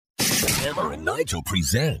Hammer and Nigel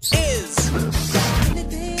presents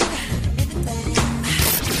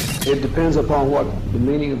It depends upon what the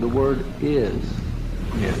meaning of the word is.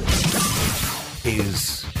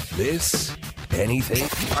 Is this anything?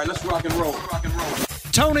 All right, let's rock and roll.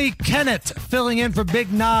 Tony Kennett filling in for Big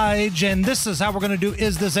Nige, and this is how we're going to do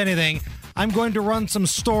Is This Anything? I'm going to run some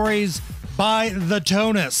stories by the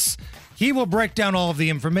Tonus. He will break down all of the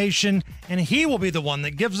information, and he will be the one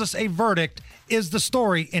that gives us a verdict. Is the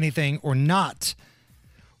story anything or not?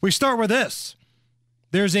 We start with this.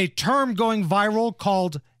 There's a term going viral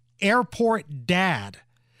called airport dad,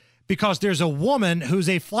 because there's a woman who's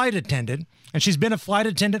a flight attendant, and she's been a flight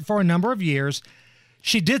attendant for a number of years.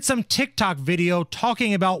 She did some TikTok video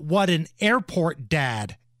talking about what an airport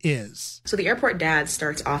dad is. So the airport dad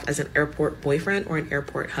starts off as an airport boyfriend or an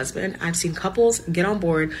airport husband. I've seen couples get on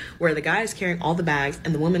board where the guy is carrying all the bags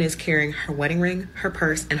and the woman is carrying her wedding ring, her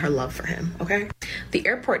purse, and her love for him, okay? The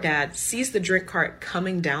airport dad sees the drink cart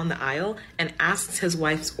coming down the aisle and asks his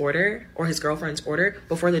wife's order or his girlfriend's order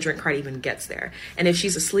before the drink cart even gets there. And if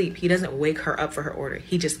she's asleep, he doesn't wake her up for her order.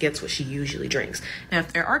 He just gets what she usually drinks. Now,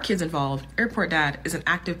 if there are kids involved, airport dad is an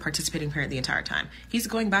active participating parent the entire time. He's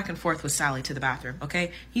going back and forth with Sally to the bathroom,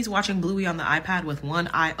 okay? He's watching Bluey on the iPad with one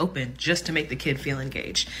eye open just to make the kid feel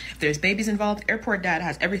engaged. If there's babies involved, airport dad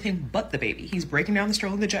has everything but the baby. He's breaking down the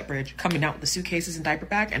stroller of the jet bridge, coming out with the suitcases and diaper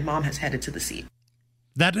bag, and mom has headed to the seat.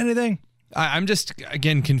 That anything? I'm just,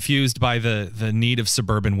 again, confused by the need of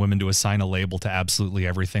suburban women to assign a label to absolutely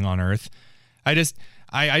everything on earth. I just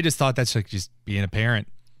thought that's like just being a parent.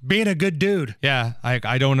 Being a good dude. Yeah,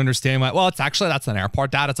 I don't understand why. Well, that's an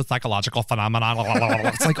airport dad. It's a psychological phenomenon.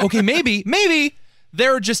 It's like, okay, maybe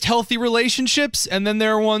there are just healthy relationships, and then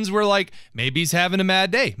there are ones where, like, maybe he's having a mad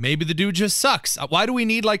day. Maybe the dude just sucks. Why do we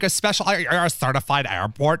need, like, a special, you're a certified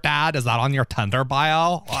airport dad? Is that on your Tinder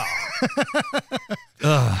bio?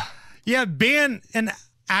 Yeah, being an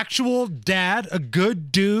actual dad, a good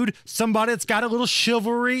dude, somebody that's got a little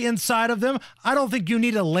chivalry inside of them, I don't think you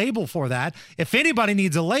need a label for that. If anybody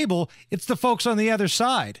needs a label, it's the folks on the other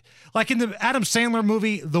side. Like in the Adam Sandler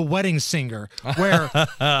movie, The Wedding Singer, where,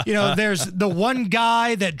 there's the one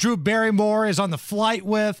guy that Drew Barrymore is on the flight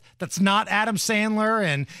with that's not Adam Sandler,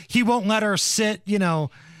 and he won't let her sit,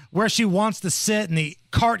 where she wants to sit, and the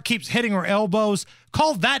cart keeps hitting her elbows.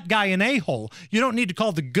 Call that guy an a-hole. You don't need to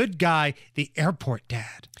call the good guy the airport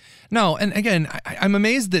dad. No, and again, I'm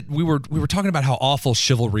amazed that we were talking about how awful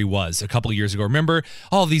chivalry was a couple of years ago. Remember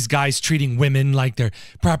all these guys treating women like they're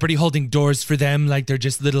property, holding doors for them, like they're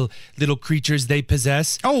just little creatures they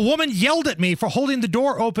possess. Oh, a woman yelled at me for holding the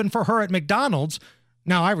door open for her at McDonald's.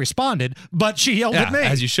 Now, I responded, but she yelled at me.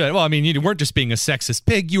 As you should. Well, I mean, you weren't just being a sexist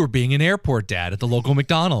pig. You were being an airport dad at the local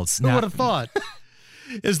McDonald's. Who would have thought?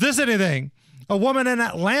 Is this anything? A woman in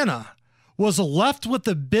Atlanta was left with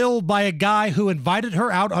the bill by a guy who invited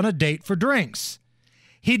her out on a date for drinks.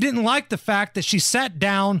 He didn't like the fact that she sat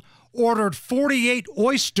down, ordered 48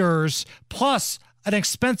 oysters, plus an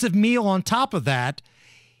expensive meal on top of that.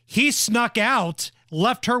 He snuck out,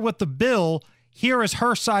 left her with the bill. Here is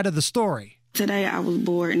her side of the story. Today I was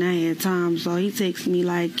bored and I had time, so he texted me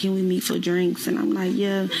like, can we meet for drinks? And I'm like,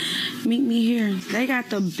 yeah, meet me here. They got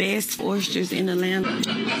the best oysters in Atlanta.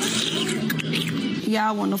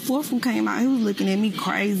 Y'all, when the fourth one came out, he was looking at me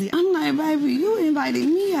crazy. I'm like, baby, you invited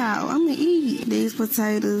me out. I'm gonna eat these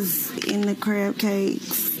potatoes and the crab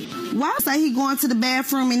cakes. Why say he going to the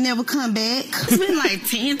bathroom and never come back? It's been like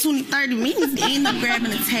 10, 20, 30 minutes to end up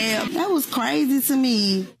grabbing a tab. That was crazy to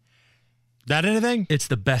me. That anything? It's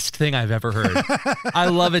the best thing I've ever heard. I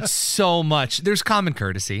love it so much. There's common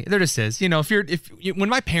courtesy. There just is. When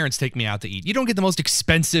my parents take me out to eat, you don't get the most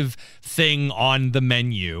expensive thing on the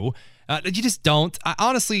menu. You just don't.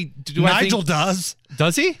 Honestly, Nigel does.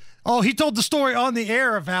 Does he? Oh, he told the story on the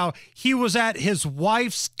air of how he was at his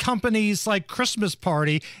wife's company's Christmas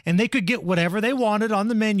party and they could get whatever they wanted on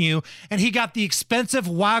the menu. And he got the expensive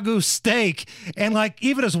Wagyu steak. And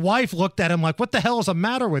even his wife looked at him like, what the hell is the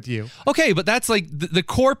matter with you? Okay, but that's the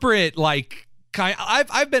corporate,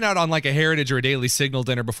 I've been out on a Heritage or a Daily Signal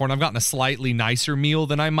dinner before, and I've gotten a slightly nicer meal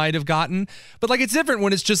than I might have gotten. But it's different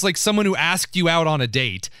when it's just someone who asked you out on a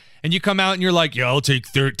date. And you come out and you're like, yeah, I'll take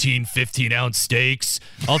 13, 15-ounce steaks.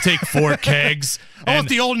 I'll take 4 kegs. I want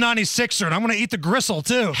the old 96er, and I'm going to eat the gristle,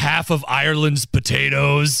 too. Half of Ireland's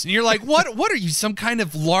potatoes. And you're like, what are you, some kind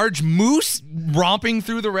of large moose romping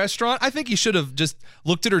through the restaurant? I think you should have just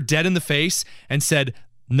looked at her dead in the face and said,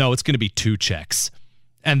 no, it's going to be 2 checks.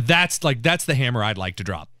 And that's the hammer I'd like to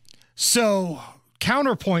drop. So,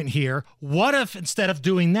 counterpoint here, what if instead of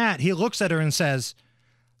doing that, he looks at her and says,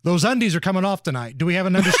 those undies are coming off tonight. Do we have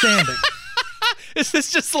an understanding? Is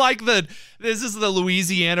this just like this is the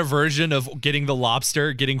Louisiana version of getting the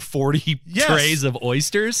lobster, getting 40 trays of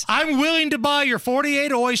oysters? I'm willing to buy your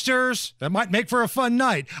 48 oysters. That might make for a fun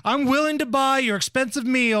night. I'm willing to buy your expensive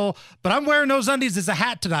meal, but I'm wearing those undies as a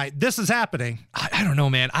hat tonight. This is happening. I don't know,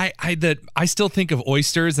 man. I still think of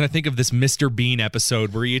oysters, and I think of this Mr. Bean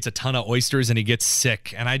episode where he eats a ton of oysters and he gets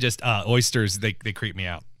sick. And I just, oysters, they creep me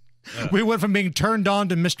out. We went from being turned on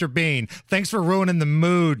to Mr. Bean. Thanks for ruining the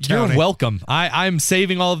mood, Tony. You're welcome. I'm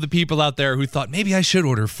saving all of the people out there who thought maybe I should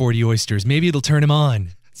order 40 oysters. Maybe it'll turn him on.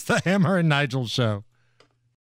 It's the Hammer and Nigel Show.